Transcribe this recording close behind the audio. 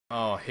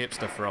Oh,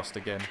 hipster frost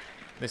again.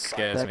 This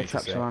scares me to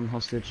traps see. around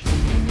hostage.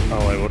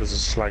 Oh wait, what does a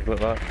slag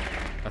look like?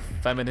 A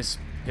feminist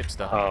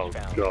hipster. Oh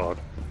god.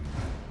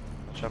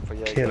 Jump for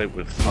Jaeger. Kill it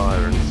with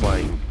fire and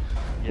flame.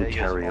 We Jaeger's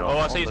carry on- on. Oh,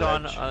 I see he's the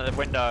on ledge. the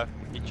window.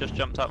 He just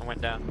jumped up and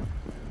went down.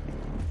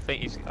 I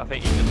think he just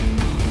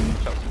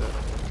chucked it.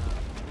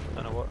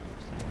 I don't know what.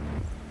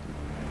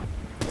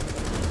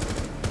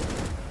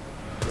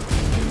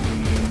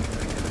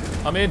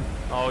 I'm in.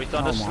 Oh, he's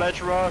done Oh a my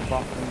sledge rush.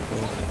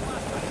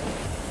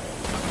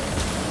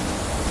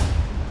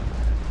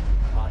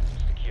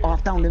 Oh,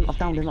 I've downed him, I've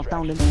downed him, I've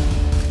downed him.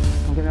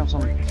 I'm getting off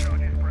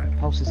some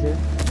pulses here.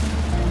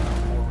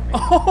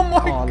 Oh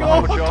my Oh,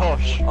 god. Oh,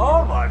 Josh.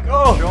 Oh my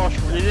god. Josh,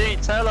 you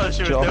didn't tell us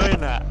you were Josh. doing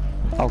that.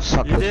 Oh,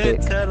 suck You a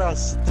didn't dick. tell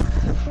us.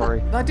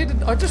 Sorry. I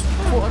didn't. I just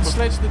thought I'd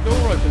sledge the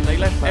door open. They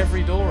left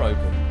every door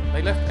open.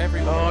 They left every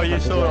door Oh, open. you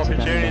saw an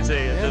opportunity and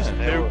Yeah. just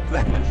nuked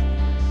that.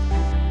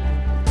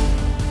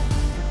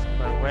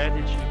 But where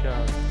did you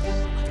go?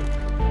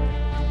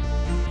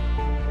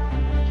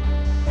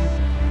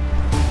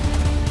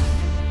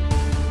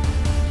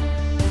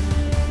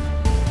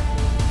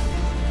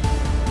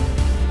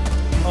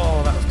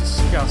 Oh, that was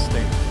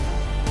disgusting.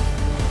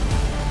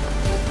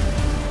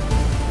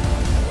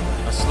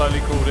 I slowly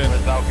crawled in.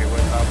 Where's Valkyrie?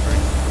 Where's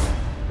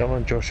Valkyrie? Come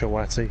on, Joshua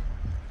Watty.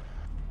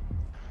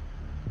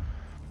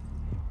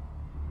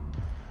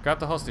 Grab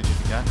the hostage if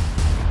you can.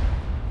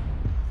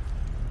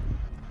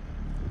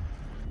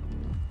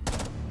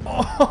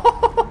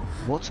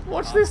 What?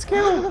 Watch this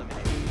kill!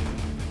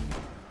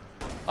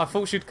 I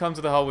thought she'd come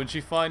to the hole when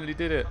she finally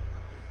did it.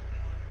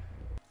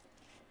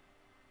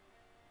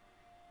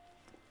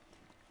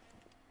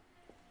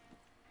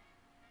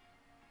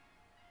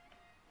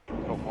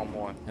 Got one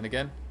more. And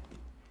again.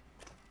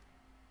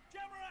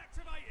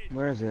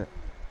 Where is it?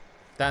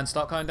 Dan,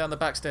 start coming down the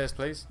back stairs,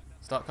 please.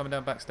 Start coming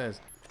down back stairs.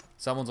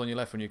 Someone's on your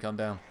left when you come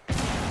down.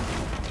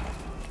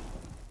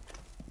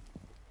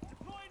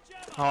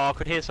 Oh, I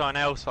could hear someone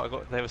else.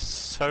 There were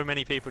so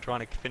many people trying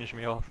to finish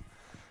me off.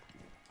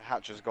 The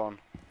hatch is gone.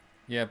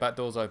 Yeah, back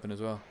door's open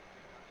as well.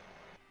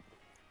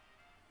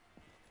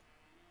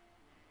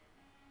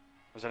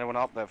 Was anyone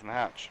up there from the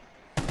hatch?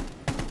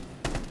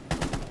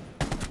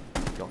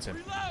 Got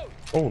him.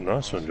 Oh,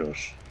 nice one,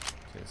 Josh.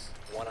 Cheers.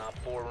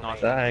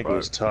 Nice. That angle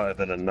is tighter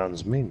than a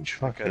nun's minge.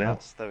 Fucking Okay, hell.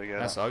 there we go.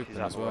 That's She's open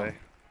out as the well. way.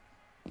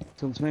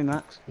 Talk to me,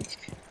 Max.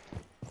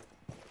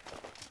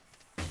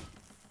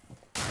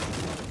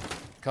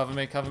 Cover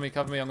me, cover me,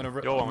 cover me. I'm gonna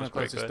Your one I'm was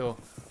gonna close pretty this door.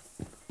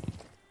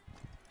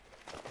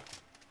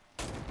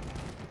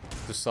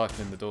 Just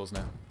cycling the doors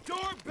now. Door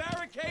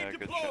barricade Yeah, good shit.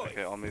 deployed.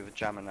 Okay, I'll move the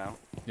jammer now.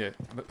 Yeah,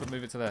 but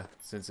move it to there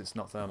since it's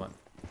not thermite.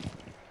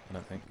 I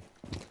don't think.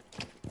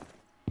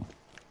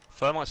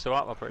 Thermite's still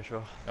up, I'm pretty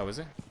sure. Oh, is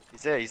it?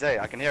 He's there, he's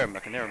there. I can hear him, I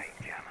can hear him.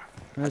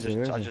 Where is it?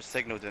 Where is I it? just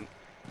signalled him.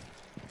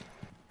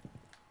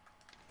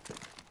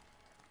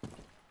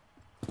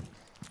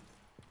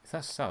 If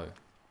that's so.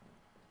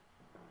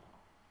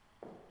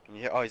 Can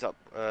you hear? Oh, he's up.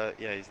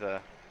 Yeah, he's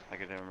there. I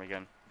can hear him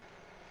again.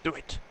 Do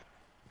it.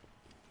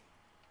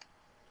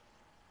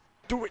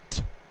 Do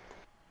it.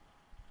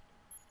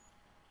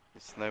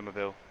 It's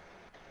snowmobile.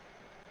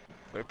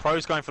 But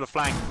Pro's going for the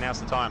flank.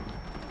 Now's the time.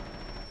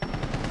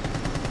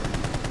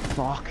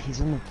 Fuck, he's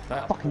on the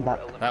That- fucking back.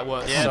 That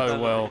worked Yeah, so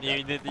well.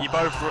 You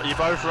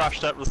both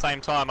rushed up at the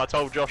same time. I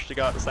told Josh to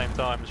go at the same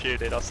time as you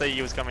did. I see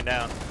you was coming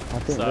down. I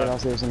didn't So-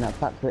 realise it was in that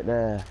back bit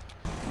there.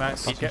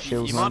 Max, Fucking get,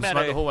 shields, you man. might be able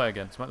smoke to- the hallway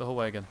again. Smoke the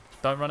hallway again.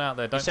 Don't run out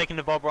there. He's Don't taking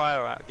the Bob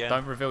Ryer out again.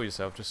 don't reveal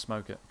yourself. Just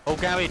smoke it. Oh,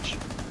 garage.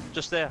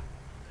 Just there.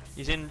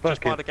 He's in just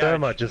Fuck by it, the garage.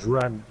 Thermite just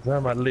ran.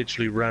 Thermite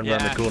literally ran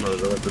round Yeah. the corner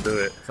as I went to do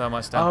it.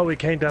 Thermite's down. Oh, he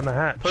came down the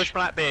hatch. Push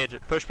Blackbeard.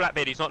 Push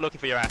Blackbeard. He's not looking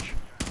for your Ash.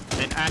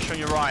 Then Ash on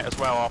your right as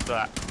well after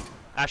that.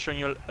 Ash on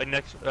your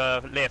next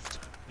left.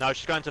 No,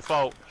 she's going to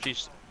Fault.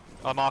 She's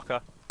a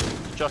marker.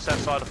 Just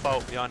outside the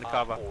Fault behind the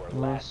cover.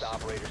 Nice.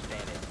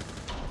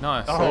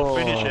 Nice. Oh, Oh,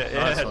 finish it.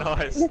 nice Yeah, one.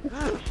 nice.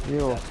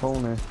 You're a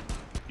phony.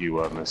 You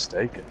are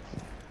mistaken.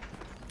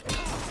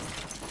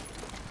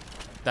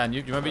 Dan,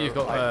 you remember you've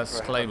got I have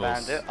a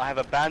claymores. bandit. I have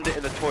a bandit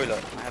in the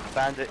toilet. I have a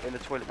bandit in the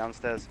toilet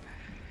downstairs.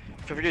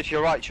 Feel free to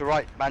your right, to your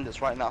right.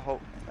 Bandit's right in that hole,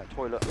 that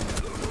toilet.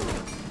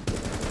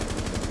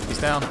 He's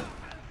down.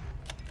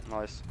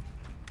 Nice.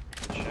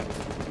 Shit.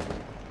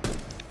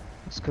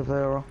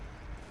 Scavera.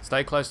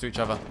 Stay close to each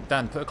other.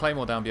 Dan, put a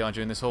claymore down behind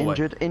you in this hallway.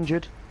 Injured,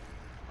 injured.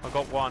 I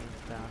got one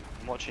down.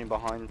 I'm watching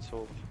behind,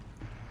 sort of.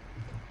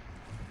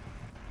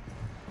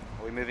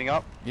 Are we moving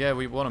up? Yeah,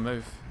 we want to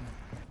move.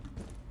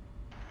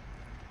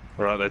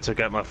 Right, they took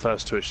out my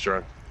first Twitch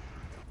drone.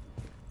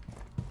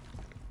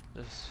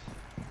 Just...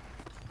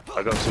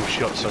 I got some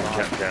shots on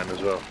Capcan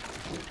as well.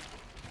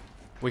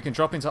 We can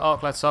drop into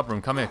Arclad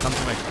subroom. Come here, come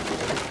to me.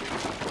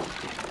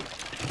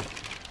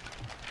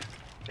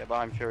 Get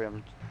behind Fury.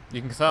 I'm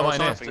You can thermite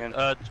in Also-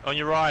 here. on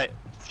your right.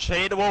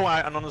 Hit the wall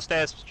out and on the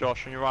stairs,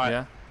 Josh. On your right.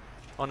 Yeah.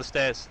 On the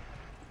stairs.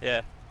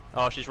 Yeah.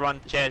 Oh, she's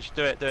run. Yeah, she's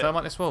do it. Do it.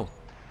 Thermite this wall.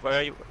 Where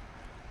are you?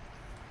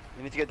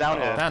 You need to get down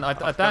Oh. here. Dan,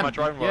 forgot Dan. my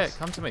drone Yeah, was.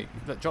 come to me.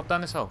 Look, drop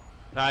down this hole.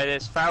 No,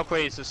 there's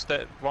Valkyrie's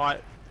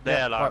right There,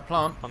 Yeah, like, right,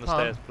 plant. on the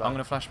plant. stairs. I'm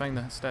gonna flashbang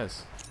the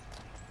stairs.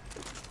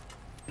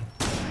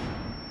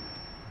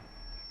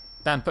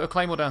 Dan, put a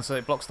claymore down so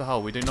it blocks the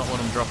hole. We do not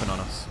want them dropping on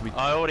us. We...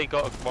 I already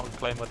got one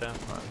claymore down.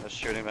 Let's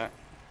shoot him back.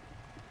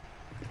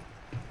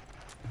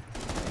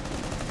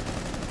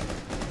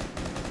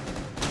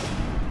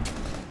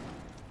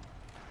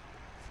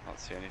 Can't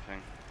see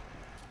anything.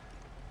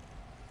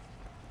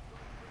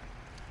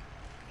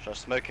 Should I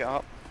smoke it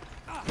up?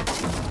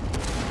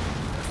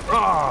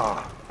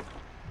 Ah!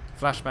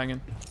 Flashbanging.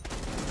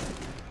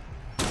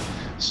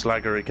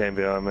 Slaggery came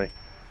behind me.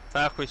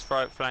 Valkyrie's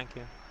throat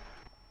flanking.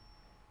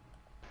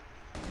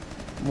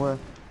 Where?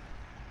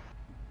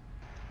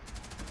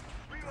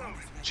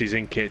 She's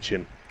in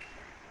kitchen.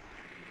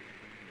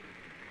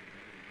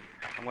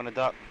 I'm gonna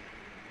duck.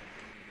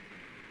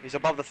 He's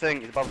above the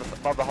thing. He's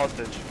above the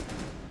hostage.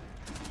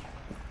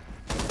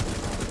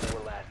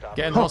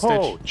 Getting hostage.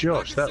 Oh,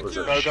 Josh, that was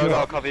a Go, shot. go, go!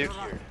 I'll cover you.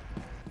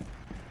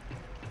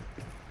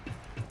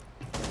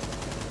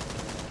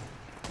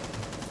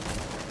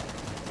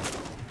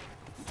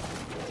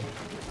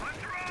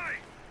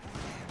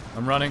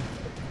 I'm running.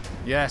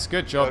 Yes,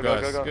 good job, Go,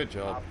 go, guys. go, go. Good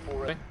job.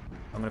 Okay.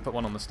 I'm gonna put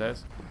one on the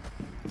stairs.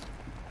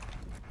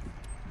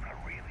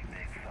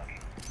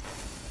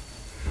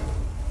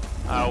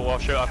 Oh, well,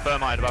 shoot, I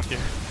thermite above you.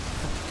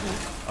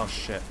 Oh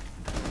shit.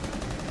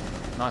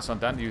 Nice one,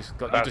 Dan. You just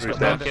got Valkyrie's down.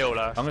 dead. I'm Kill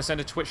her. gonna send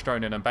a Twitch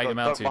drone in and bait him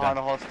out Duck to you, behind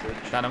Dan. the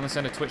hostage. Dan, I'm gonna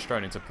send a Twitch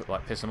drone in to put,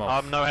 like piss him I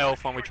off. have no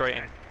health when we're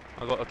retreating.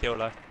 I got a kill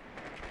though.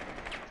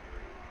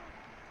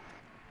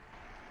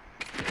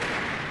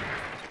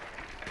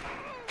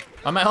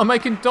 I'm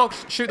making Doc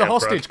shoot the Yeah,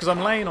 hostage bro. because I'm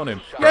laying on him.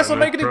 Yes, I'm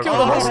making him kill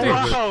the Bro,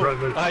 hostage.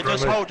 bro. Hey,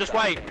 just hold, just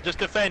wait, just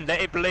defend, let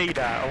it bleed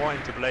out. I want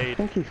him to bleed. I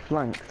think he's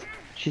flanked.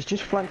 She's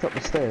just flanked up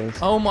the stairs.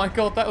 Oh my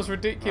god, that was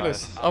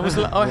ridiculous. Nice.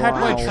 I had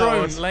my Wow. drone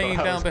That was laying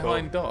down cool.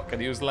 behind Doc and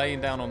he was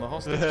laying down on the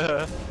hostage.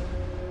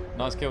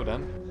 Nice kill,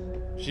 Dan.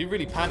 She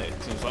really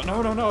panicked. She was like,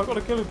 no, no, no, I've got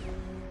to kill him.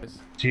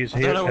 She's I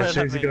here. don't know where As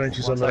soon as that you go in, means.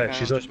 she's One on the left. second,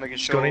 She's, on, just making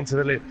she's gone sure. into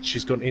the lift.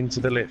 She's gone into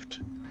the lift.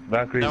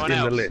 Valkyrie's No one in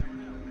the else? lift.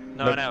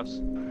 No one else.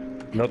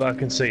 Not that I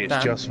can see. It's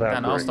Dan, just Valkyrie.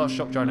 Dan, I'll start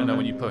shock droning her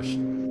when you push.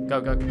 Go,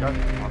 go, go.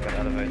 I'll get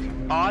elevator.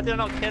 Oh, I did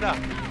not kill her.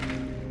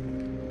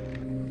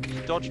 She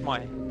dodged my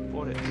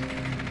bullets.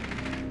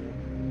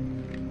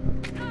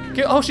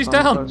 Oh, she's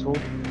down. Close wall.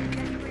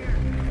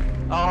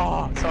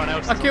 Oh, someone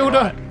else. I is on killed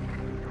the her.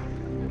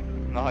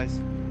 right. Nice.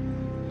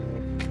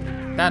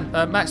 Dan,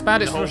 Max,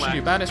 bandits The whole rushing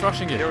you. Max. Bandits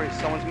rushing you. Fury,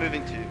 someone's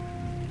moving to you.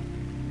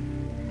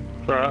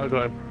 Alright, I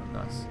got him.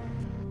 Nice.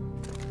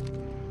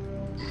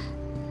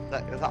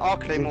 Is that our Is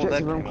the claymore their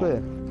objective room claymore?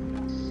 clear?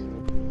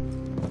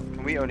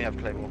 Can we only have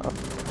claymore?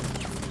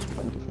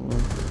 Different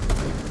room.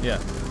 Yeah.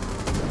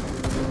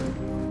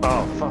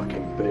 Oh,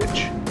 fucking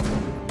bitch.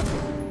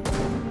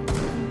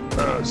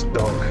 Oh, it's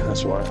dog.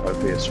 That's why.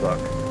 OP as fuck.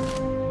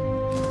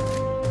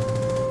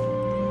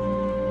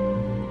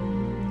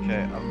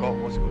 Okay, I've got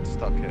what's called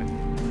stuck here.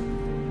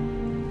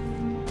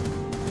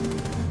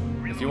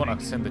 If you want, I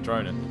can send the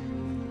drone in.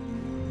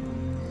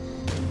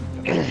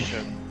 Okay, you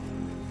should.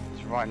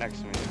 It's right next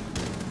to me.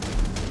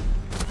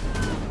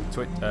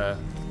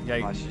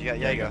 Jaeger. Nice. Did you get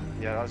Jaeger?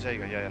 Yeah, that was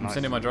Jaeger. Yeah, yeah, I'm nice.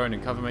 sending my drone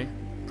in. Cover me.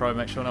 Pro,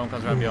 make sure no one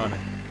comes around behind me.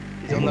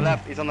 He's on the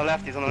left. He's on the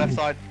left. He's on the left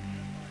side.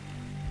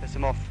 Piss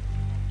him off.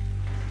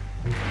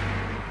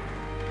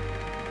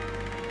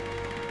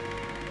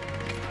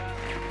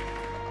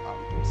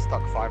 I'm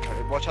stuck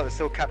 500. Watch out, there's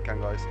still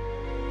Capcan guys.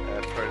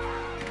 Pro.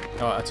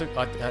 Alright,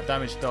 I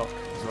damaged Doc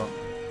as well.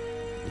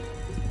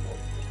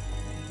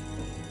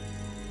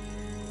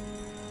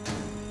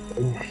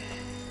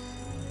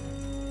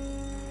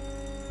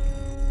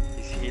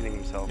 He's healing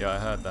himself. Yeah, I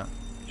heard that.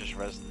 He just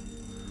rezzed.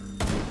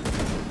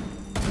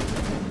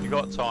 You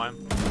got time.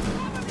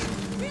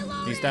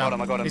 He's Got down.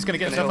 him, I got him. He's gonna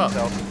get heal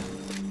himself up.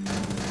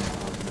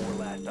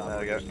 There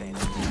we go.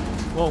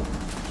 Whoa.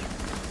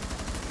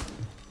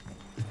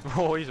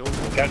 Oh, he's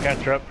awful.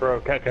 Cat trap, bro.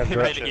 Cat He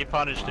trap. basically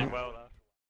punished him well.